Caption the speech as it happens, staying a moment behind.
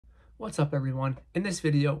What's up everyone? In this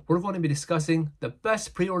video, we're going to be discussing the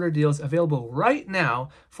best pre-order deals available right now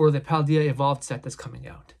for the Paldea Evolved set that's coming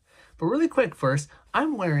out. But really quick first,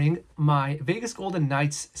 I'm wearing my Vegas Golden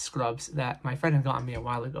Knights scrubs that my friend had gotten me a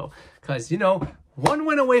while ago. Because, you know, one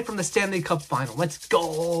win away from the Stanley Cup final. Let's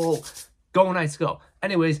go! Go Knights, go!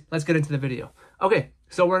 Anyways, let's get into the video. Okay,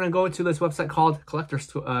 so we're going to go to this website called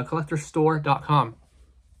collectorstore.com.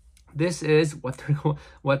 This is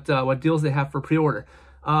what deals they have for pre-order.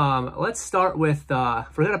 Let's start with,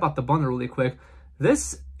 forget about the bundle really quick.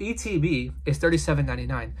 This ETB is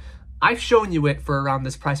 $37.99. I've shown you it for around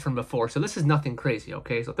this price from before, so this is nothing crazy,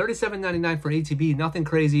 okay? So $37.99 for ETB, nothing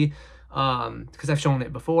crazy, because I've shown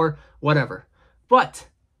it before, whatever. But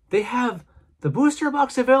they have the booster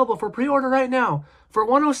box available for pre-order right now for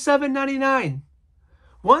 $107.99.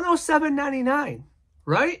 $107.99,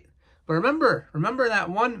 right? But remember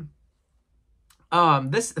that one,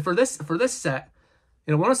 for this set,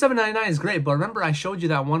 you know, $107.99 is great, but remember I showed you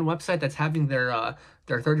that one website that's having their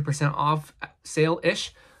 30% off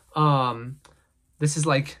sale-ish. This is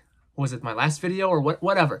like, was it my last video or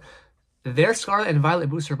whatever? Their Scarlet and Violet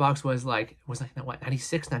booster box was like what,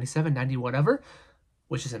 96, 97, 90, whatever,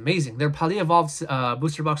 which is amazing. Their Paldea Evolved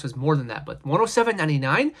booster box was more than that, but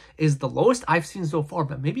 $107.99 is the lowest I've seen so far,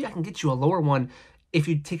 but maybe I can get you a lower one if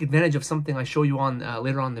you take advantage of something I show you on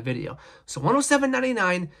later on in the video. So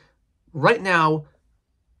 $107.99 right now.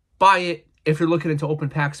 Buy it if you're looking into open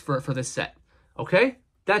packs for this set, okay?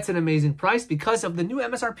 That's an amazing price because of the new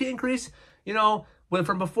MSRP increase. You know,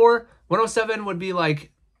 from before, 107 would be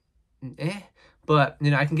like, but,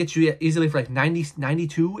 you know, I can get you easily for like 90,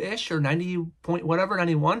 92-ish or 90 point whatever,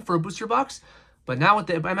 91 for a booster box. But now with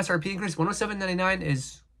the MSRP increase, 107.99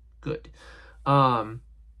 is good. And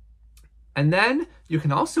then you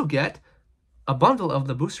can also get a bundle of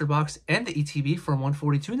the booster box and the ETB for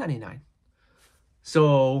 $142.99.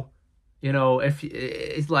 So, you know, if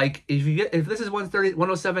this is 130,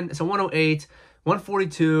 107, so 108,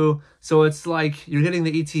 142, so it's like you're getting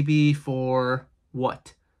the ETB for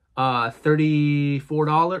what? $34,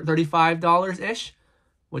 $35-ish,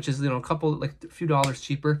 which is, you know, a few dollars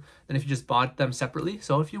cheaper than if you just bought them separately.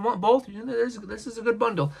 So if you want both, you know, this is a good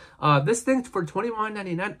bundle. This thing for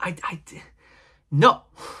 $21.99, no,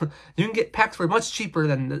 you can get packs for much cheaper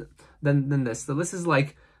than this. So this is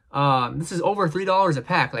like, this is over $3 a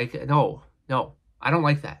pack. Like, no, I don't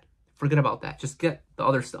like that. Forget about that. Just get the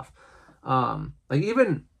other stuff. Like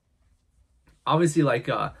even, obviously, like,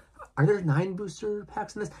 are there 9 booster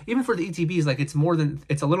packs in this? Even for the ETBs, like it's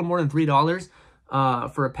a little more than $3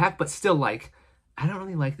 for a pack, but still, like, I don't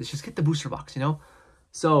really like this. Just get the booster box, you know?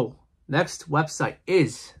 So next website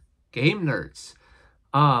is Game Nerds.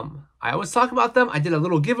 I always talk about them. I did a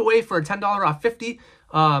little giveaway for a $10 off 50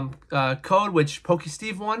 code, which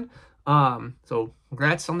PokeSteve won. So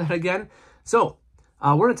congrats on that again. So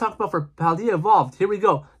we're going to talk about for Paldea Evolved. Here we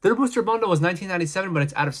go. Their booster bundle was $19.97, but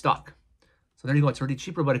it's out of stock. So there you go. It's already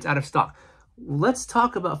cheaper, but it's out of stock. Let's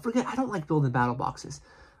talk about, I don't like building battle boxes.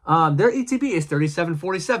 Their ETB is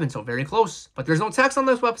 $37.47, so very close. But there's no tax on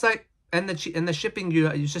this website. And the shipping,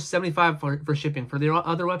 it's just $75 for shipping. For the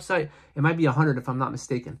other website, it might be $100 if I'm not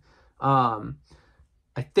mistaken. I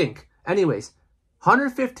think. Anyways,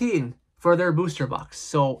 $115 for their booster box.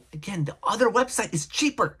 So again, the other website is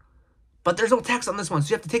cheaper, but there's no tax on this one. So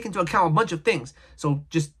you have to take into account a bunch of things. So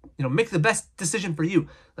just, you know, make the best decision for you.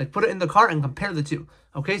 Like put it in the cart and compare the two.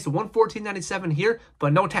 Okay, so $114.97 here,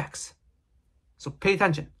 but no tax. So pay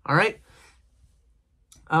attention. All right.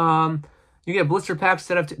 You get blister packs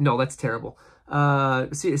set up to, no, that's terrible.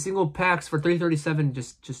 See, single packs for $337.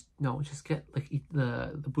 Just get like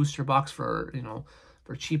the booster box for, you know,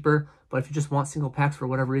 for cheaper. But if you just want single packs for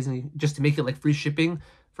whatever reason, just to make it like free shipping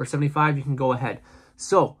for $75, you can go ahead.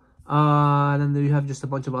 So then you have just a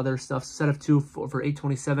bunch of other stuff. Set of 2 for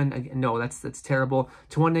 $827. Again, no, that's terrible.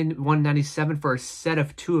 To $197 for a set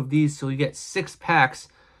of 2 of these. So you get 6 packs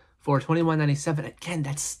for $21.97. Again,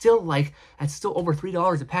 that's still over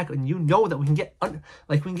 $3 a pack, and you know that we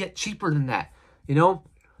can get cheaper than that, you know.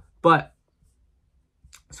 But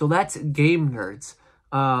so that's Game Nerds.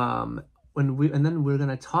 And then we're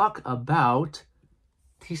gonna talk about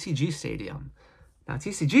TCG Stadium. Now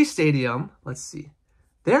TCG Stadium, let's see,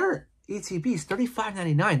 their ETB is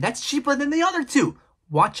 $35.99. That's cheaper than the other two.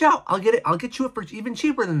 Watch out, I'll get you it for even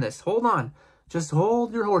cheaper than this. Hold on, just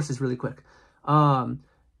hold your horses really quick.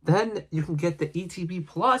 Then you can get the ETB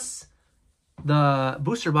plus the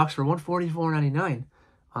booster box for $144.99.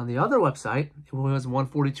 On the other website, it was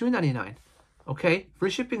 $142.99. Okay, free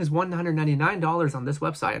shipping is $199 on this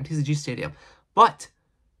website on TCG Stadium. But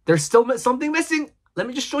there's still something missing. Let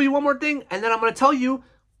me just show you one more thing, and then I'm going to tell you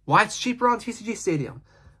why it's cheaper on TCG Stadium.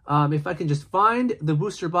 If I can just find the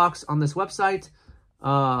booster box on this website,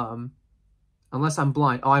 unless I'm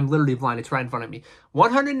blind. Oh, I'm literally blind. It's right in front of me.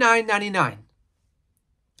 $109.99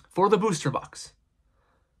 for the booster box,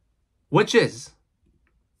 which is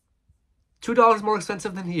 $2 more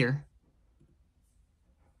expensive than here.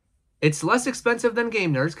 It's less expensive than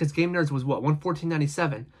Game Nerds, because Game Nerds was, what,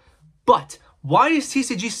 $114.97. But why is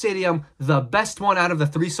TCG Stadium the best one out of the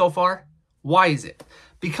 3 so far? Why is it?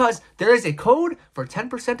 Because there is a code for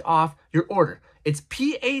 10% off your order. It's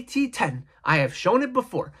PAT10. I have shown it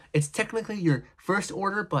before. It's technically your first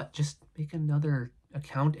order, but just make another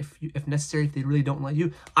account if necessary, if they really don't let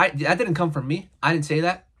you. That didn't come from me. I didn't say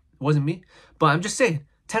that. It wasn't me. But I'm just saying,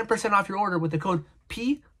 10% off your order with the code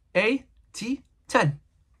PAT10.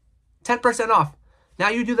 10% off. Now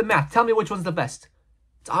you do the math. Tell me which one's the best.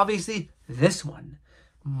 It's obviously this one.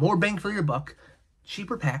 More bang for your buck.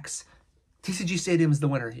 Cheaper packs. TCG Stadium is the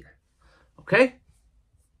winner here. Okay?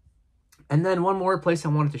 And then one more place I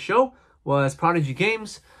wanted to show was Prodigy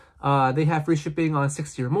Games. They have free shipping on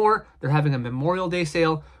 60 or more. They're having a Memorial Day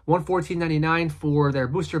sale. $114.99 for their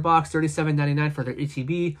booster box. $37.99 for their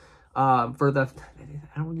ETB. For the,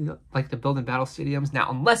 I don't really like the Build and Battle Stadiums. Now,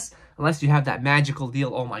 unless you have that magical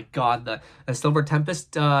deal. Oh my God, the Silver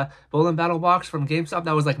Tempest Build and Battle box from GameStop,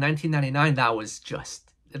 that was like $19.99. That was just,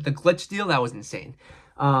 the glitch deal, that was insane.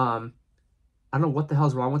 I don't know what the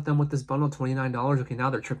hell's wrong with them with this bundle. $29. Okay, now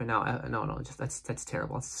they're tripping out. No, just that's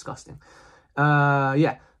terrible. That's disgusting.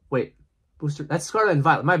 Yeah. Wait. Booster. That's Scarlet and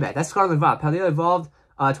Violet. My bad. That's Scarlet and Violet. Paldea Evolved.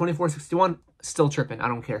 $24.61. Still tripping. I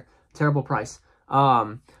don't care. Terrible price.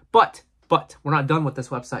 But we're not done with this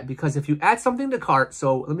website, because if you add something to cart,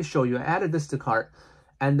 so let me show you. I added this to cart,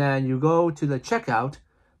 and then you go to the checkout.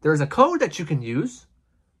 There's a code that you can use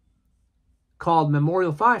called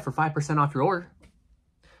Memorial5 for 5% off your order.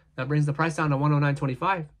 That brings the price down to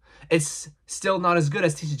 $109.25. It's still not as good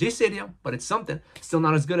as TCG Stadium, but it's something. Still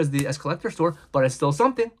not as good as Collector Store, but it's still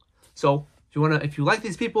something. So if you like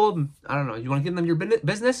these people, I don't know, you want to give them your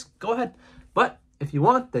business, go ahead. But if you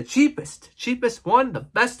want the cheapest one, the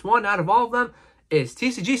best one out of all of them is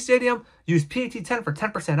TCG Stadium. Use PAT10 for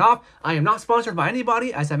 10% off. I am not sponsored by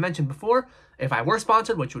anybody, as I mentioned before. If I were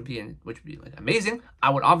sponsored, which would be like amazing, I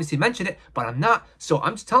would obviously mention it, but I'm not. So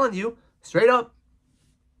I'm just telling you straight up,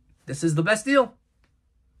 this is the best deal.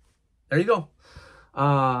 There you go.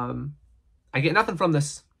 I get nothing from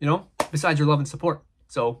this, besides your love and support.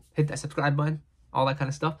 So hit that subscribe button, all that kind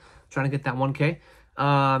of stuff. Trying to get that 1K.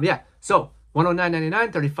 Yeah, so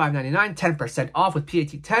 $109.99, $35.99, 10% off with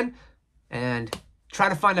PAT10. And try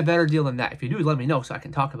to find a better deal than that. If you do, let me know so I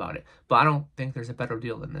can talk about it. But I don't think there's a better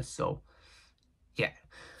deal than this. So, yeah.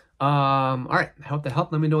 All right. I hope that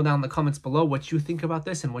helped. Let me know down in the comments below what you think about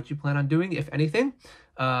this and what you plan on doing, if anything.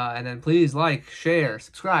 And then please like, share,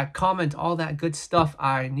 subscribe, comment, all that good stuff.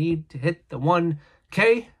 I need to hit the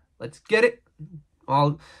 1K. Let's get it.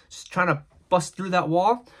 I'll just trying to bust through that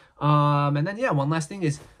wall. And then, yeah, one last thing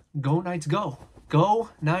is go Knights go. Go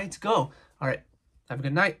Knights go. All right. Have a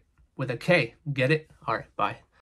good night with a K. Get it? All right. Bye.